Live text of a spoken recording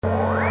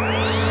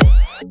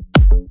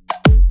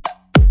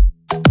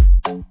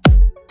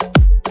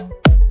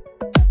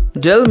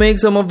Dell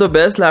makes some of the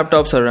best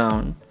laptops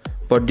around.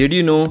 But did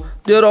you know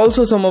they are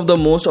also some of the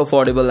most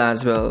affordable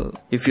as well?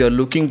 If you are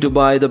looking to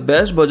buy the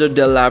best budget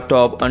Dell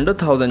laptop under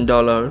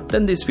 $1,000,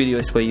 then this video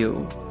is for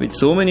you. With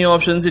so many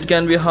options, it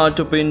can be hard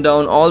to pin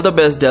down all the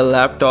best Dell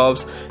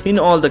laptops in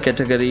all the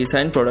categories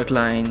and product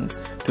lines.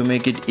 To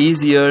make it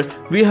easier,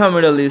 we have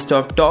made a list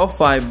of top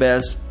 5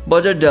 best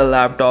budget Dell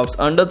laptops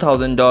under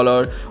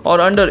 $1,000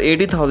 or under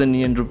 80,000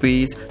 Indian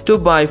rupees to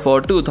buy for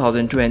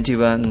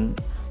 2021.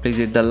 Please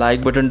hit the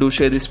like button to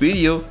share this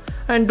video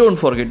and don't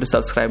forget to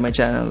subscribe my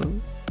channel.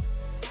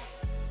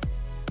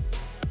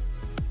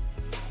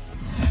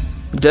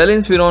 Dell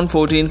Inspiron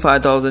 14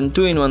 5000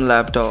 2-in-1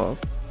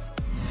 laptop.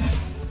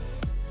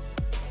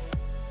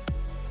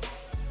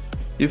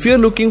 If you are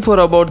looking for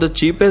about the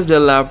cheapest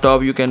Dell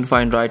laptop you can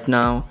find right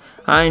now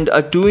and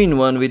a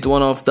 2-in-1 with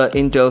one of the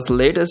Intel's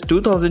latest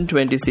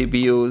 2020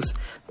 CPUs,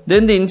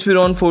 then the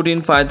Inspiron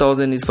 14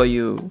 5000 is for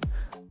you.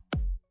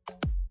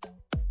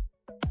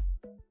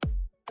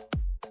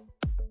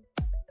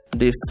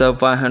 This sub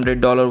 $500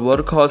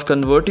 workhorse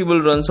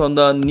convertible runs on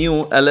the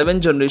new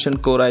 11th generation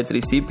Core i3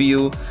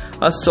 CPU,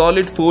 a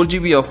solid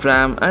 4GB of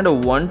RAM and a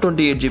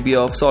 128GB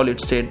of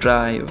solid state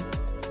drive.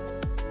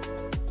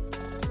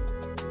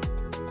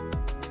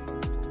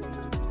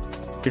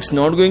 It's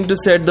not going to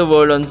set the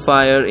world on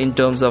fire in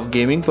terms of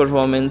gaming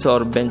performance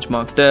or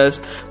benchmark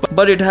tests,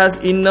 but it has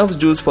enough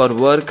juice for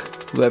work,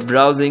 web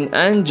browsing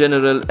and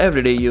general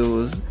everyday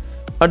use.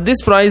 At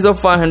this price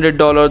of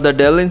 $500, the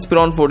Dell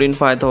Inspiron 14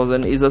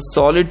 5000 is a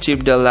solid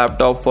cheap Dell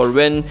laptop for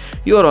when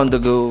you are on the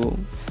go.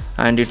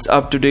 And its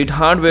up-to-date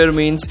hardware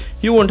means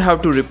you won't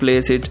have to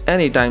replace it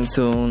anytime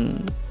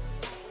soon.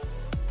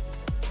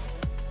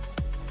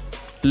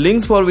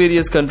 Links for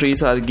various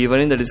countries are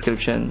given in the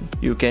description.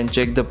 You can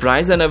check the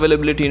price and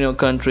availability in your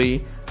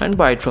country and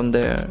buy it from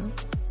there.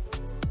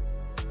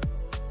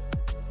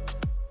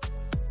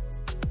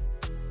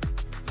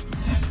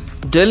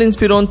 Dell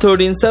Inspiron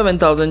 13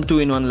 7000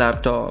 2-in-1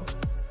 laptop.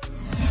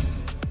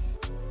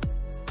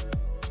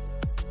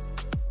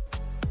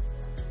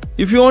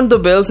 If you want the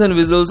bells and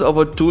whistles of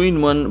a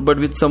 2-in-1 but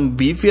with some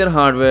beefier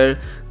hardware,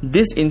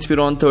 this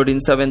Inspiron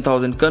 13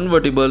 7000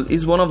 convertible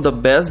is one of the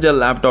best Dell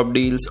laptop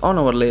deals on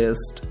our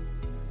list.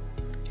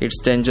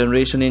 Its 10th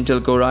generation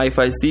Intel Core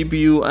i5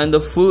 CPU and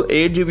the full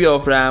 8GB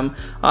of RAM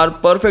are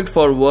perfect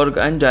for work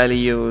and daily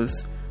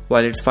use,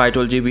 while its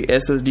 512GB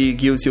SSD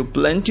gives you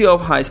plenty of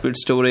high-speed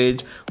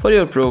storage for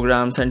your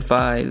programs and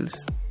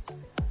files.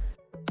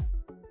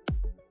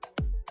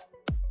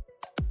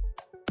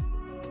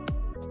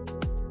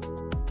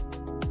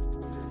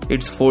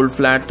 Its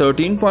fold-flat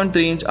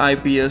 13.3-inch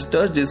IPS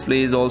touch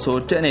display is also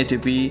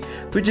 1080p,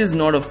 which is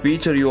not a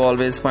feature you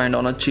always find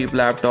on a cheap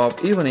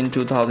laptop even in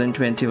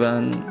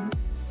 2021.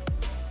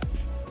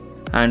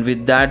 And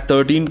with that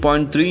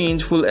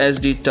 13.3-inch Full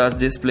HD touch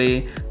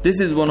display,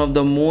 this is one of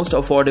the most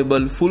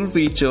affordable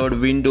full-featured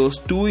Windows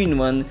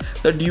 2-in-1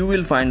 that you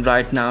will find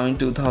right now in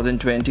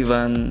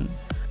 2021.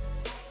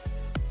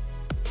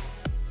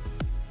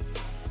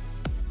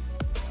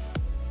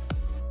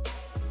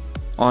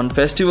 On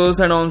festivals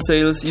and on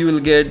sales, you will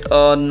get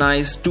a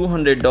nice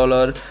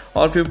 $200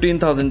 or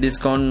 15,000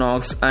 discount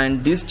knocks,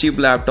 and this cheap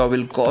laptop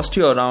will cost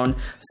you around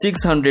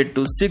 $600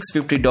 to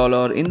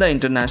 $650 in the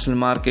international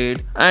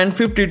market and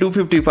 50 to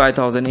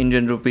 55,000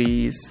 Indian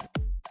rupees.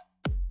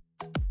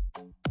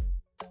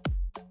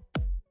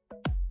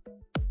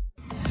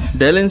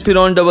 Dell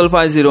Inspiron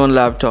 5501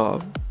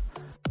 laptop.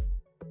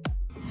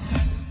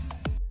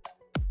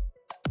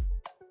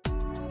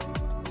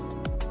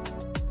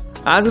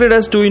 As great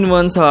as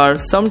 2-in-1s are,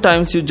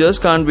 sometimes you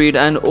just can't beat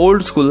an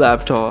old school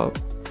laptop.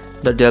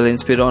 The Dell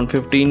Inspiron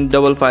 15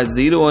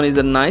 5501 is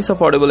a nice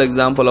affordable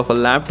example of a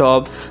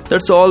laptop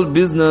that's all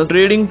business,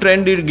 trading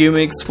trendy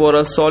gimmicks for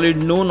a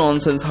solid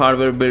no-nonsense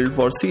hardware built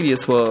for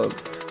serious work.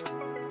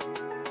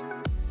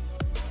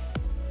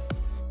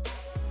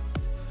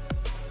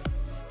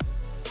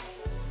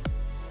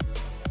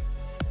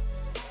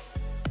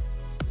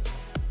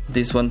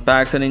 This one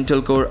packs an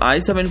Intel Core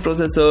i7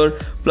 processor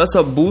plus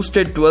a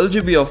boosted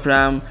 12GB of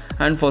RAM,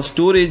 and for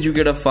storage you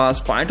get a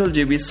fast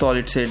 512GB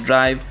solid state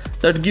drive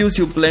that gives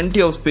you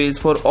plenty of space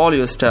for all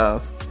your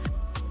stuff.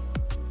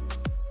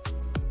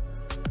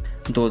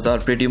 Those are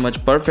pretty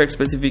much perfect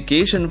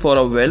specification for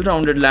a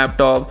well-rounded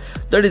laptop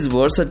that is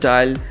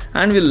versatile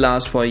and will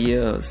last for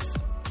years.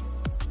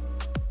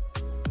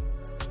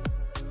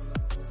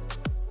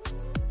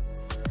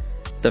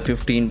 The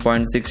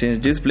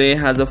 15.6-inch display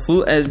has a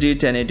Full HD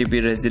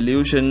 1080p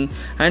resolution,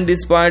 and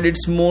despite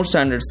its more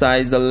standard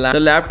size, the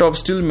laptop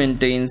still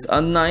maintains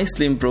a nice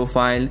slim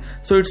profile,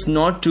 so it's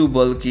not too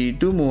bulky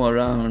to move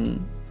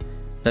around.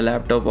 The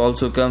laptop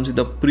also comes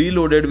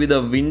preloaded with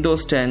a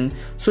Windows 10,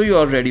 so you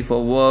are ready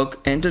for work,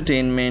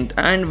 entertainment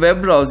and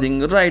web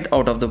browsing right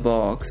out of the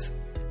box.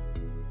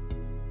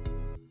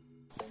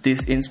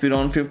 This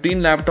Inspiron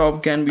 15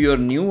 laptop can be your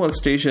new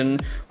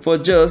workstation for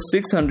just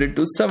 $600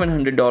 to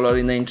 $700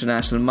 in the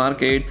international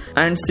market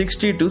and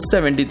 60 to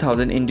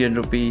 70,000 Indian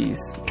rupees.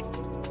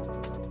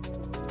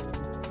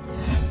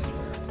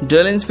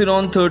 Dell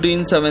Inspiron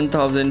 13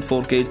 7000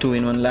 4K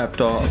 2-in-1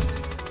 laptop.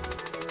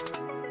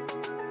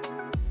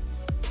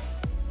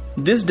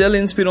 This Dell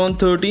Inspiron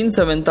 13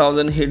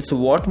 7000 hits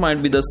what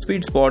might be the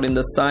sweet spot in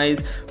the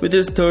size with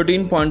its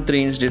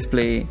 13.3-inch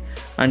display,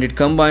 and it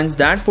combines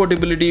that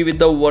portability with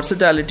the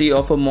versatility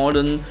of a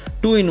modern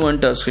 2-in-1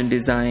 touchscreen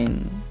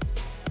design.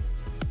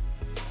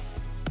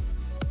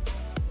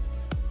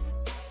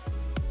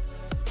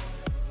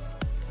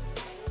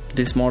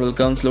 This model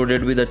comes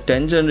loaded with a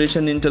 10th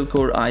generation Intel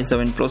Core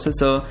i7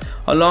 processor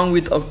along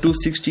with up to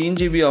 16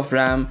 GB of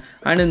RAM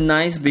and a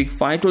nice big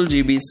 512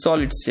 GB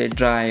solid state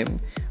drive,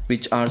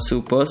 which are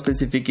super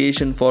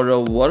specification for a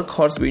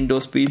workhorse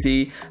Windows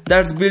PC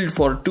that's built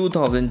for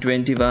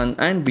 2021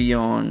 and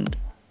beyond.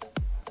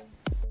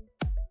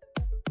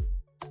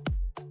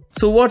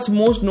 So what's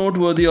most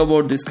noteworthy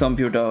about this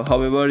computer,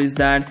 however, is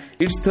that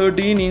its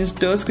 13-inch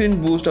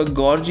touchscreen boasts a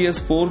gorgeous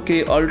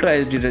 4K Ultra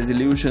HD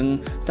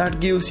resolution that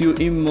gives you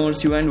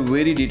immersive and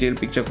very detailed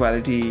picture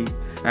quality.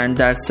 And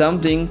that's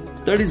something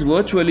that is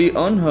virtually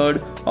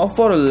unheard of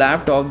for a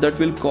laptop that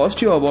will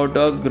cost you about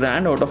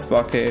 $1,000 out of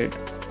pocket.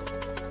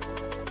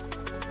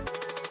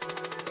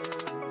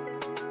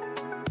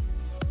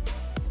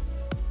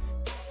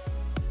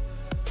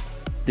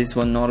 This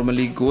one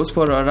normally goes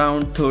for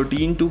around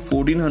 $1,300 to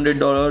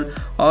 $1,400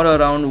 or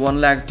around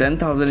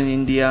 1,10,000 in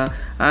India,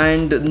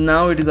 and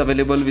now it is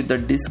available with the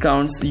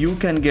discounts. You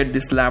can get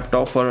this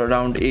laptop for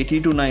around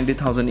 80 to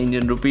 90,000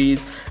 Indian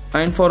rupees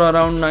and for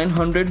around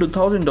 $900 to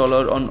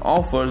 $1,000 on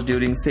offers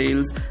during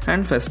sales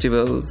and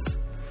festivals.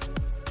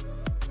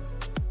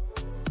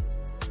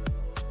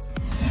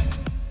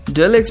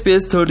 Dell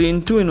XPS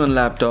 13 2-in-1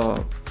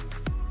 laptop.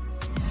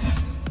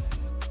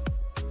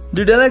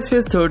 The Dell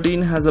XPS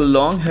 13 has a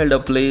long held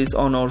up place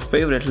on our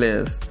favorite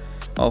list,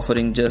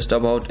 offering just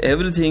about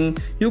everything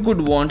you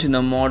could want in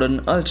a modern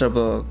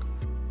Ultrabook.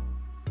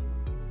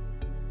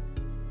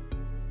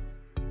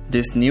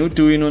 This new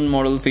 2-in-1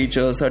 model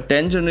features a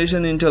 10th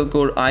generation Intel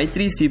Core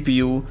i3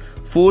 CPU,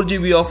 4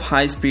 GB of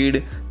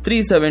high-speed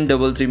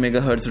 3733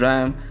 MHz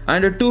RAM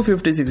and a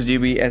 256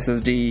 GB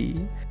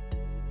SSD.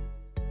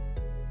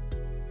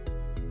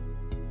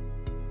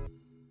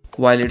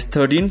 While its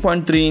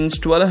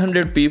 13.3-inch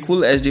 1200p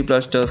Full HD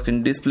Plus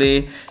touchscreen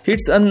display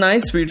hits a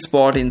nice sweet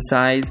spot in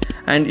size,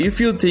 and if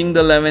you think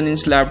the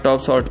 11-inch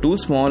laptops are too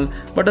small,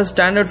 but a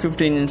standard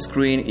 15-inch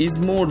screen is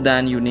more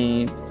than you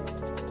need.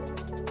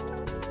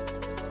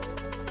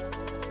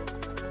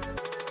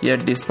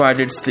 Yet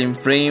despite its slim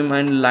frame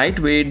and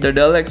lightweight, the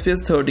Dell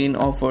XPS 13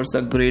 offers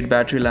a great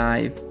battery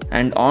life.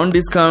 And on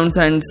discounts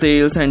and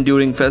sales and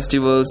during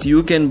festivals,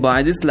 you can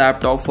buy this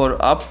laptop for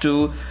up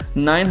to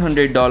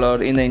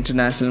 $900 in the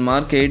international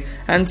market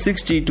and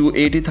 60 to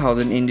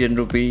 80,000 Indian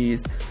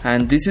rupees.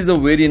 And this is a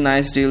very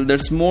nice deal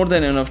that's more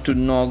than enough to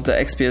knock the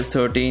XPS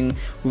 13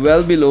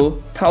 well below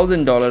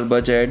 $1,000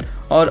 budget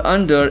or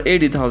under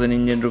 80,000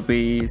 Indian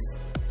rupees.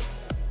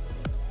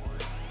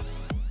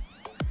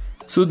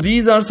 So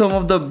these are some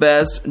of the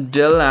best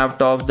Dell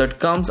laptops that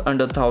comes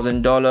under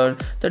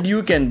 $1,000 that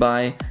you can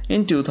buy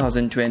in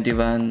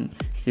 2021.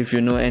 If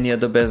you know any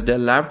other best Dell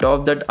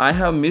laptop that I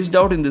have missed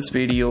out in this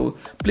video,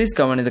 please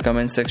comment in the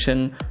comment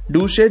section.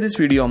 Do share this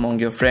video among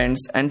your friends,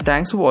 and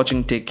thanks for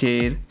watching. Take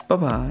care. Bye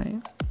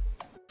bye.